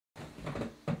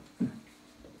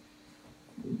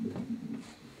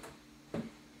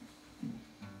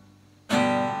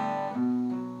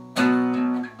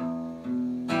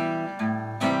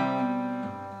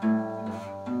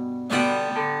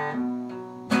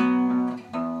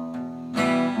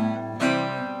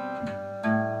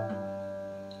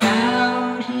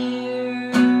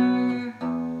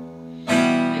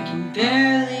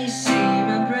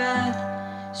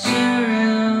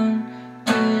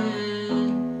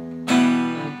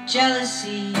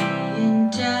jealousy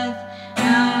and death.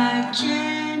 I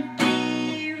can't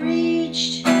be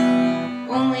reached,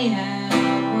 only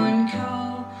had one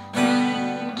call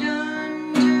right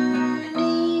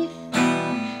underneath,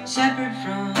 separate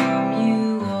from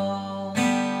you all,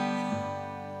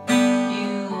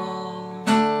 you all.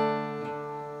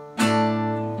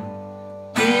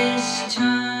 This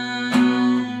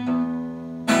time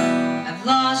I've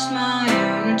lost my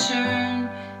own return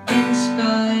in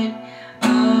spite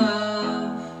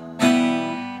of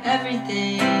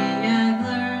everything I've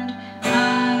learned.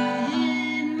 I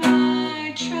hid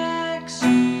my tracks,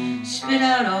 spit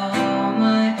out all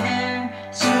my air,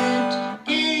 slipped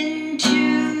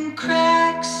into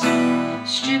cracks,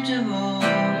 stripped of all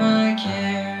my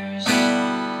cares,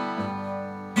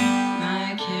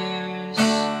 my cares.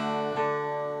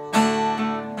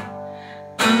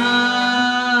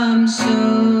 I'm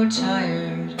so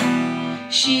tired,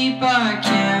 sheep are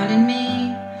counting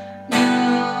me,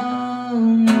 no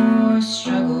more stress.